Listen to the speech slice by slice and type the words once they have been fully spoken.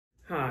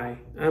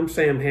I'm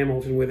Sam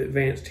Hamilton with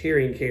Advanced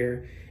Hearing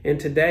Care, and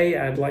today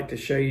I'd like to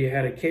show you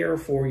how to care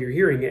for your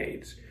hearing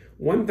aids.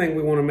 One thing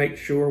we want to make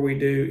sure we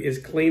do is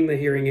clean the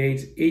hearing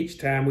aids each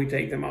time we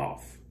take them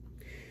off.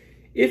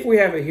 If we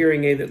have a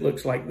hearing aid that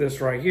looks like this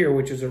right here,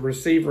 which is a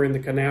receiver in the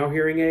canal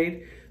hearing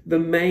aid, the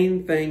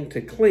main thing to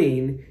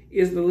clean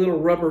is the little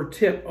rubber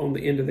tip on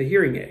the end of the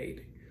hearing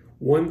aid.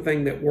 One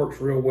thing that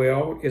works real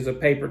well is a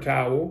paper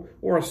towel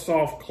or a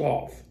soft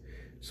cloth.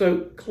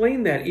 So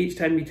clean that each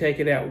time you take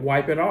it out,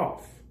 wipe it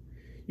off.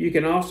 You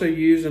can also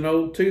use an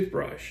old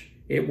toothbrush.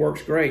 It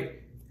works great.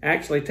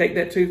 Actually, take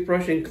that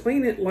toothbrush and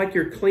clean it like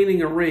you're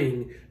cleaning a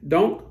ring.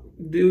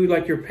 Don't do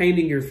like you're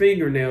painting your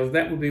fingernails.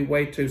 That would be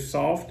way too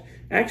soft.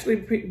 Actually,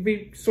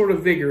 be sort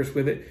of vigorous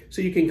with it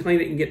so you can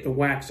clean it and get the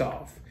wax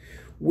off.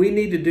 We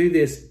need to do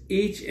this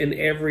each and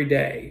every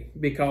day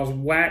because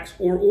wax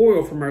or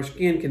oil from our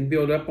skin can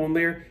build up on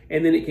there,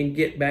 and then it can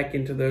get back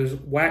into those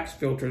wax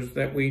filters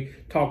that we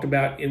talked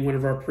about in one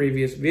of our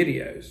previous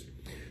videos.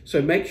 So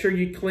make sure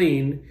you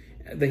clean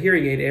the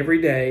hearing aid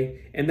every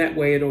day, and that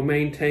way it'll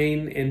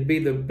maintain and be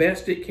the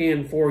best it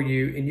can for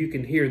you, and you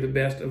can hear the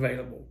best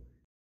available.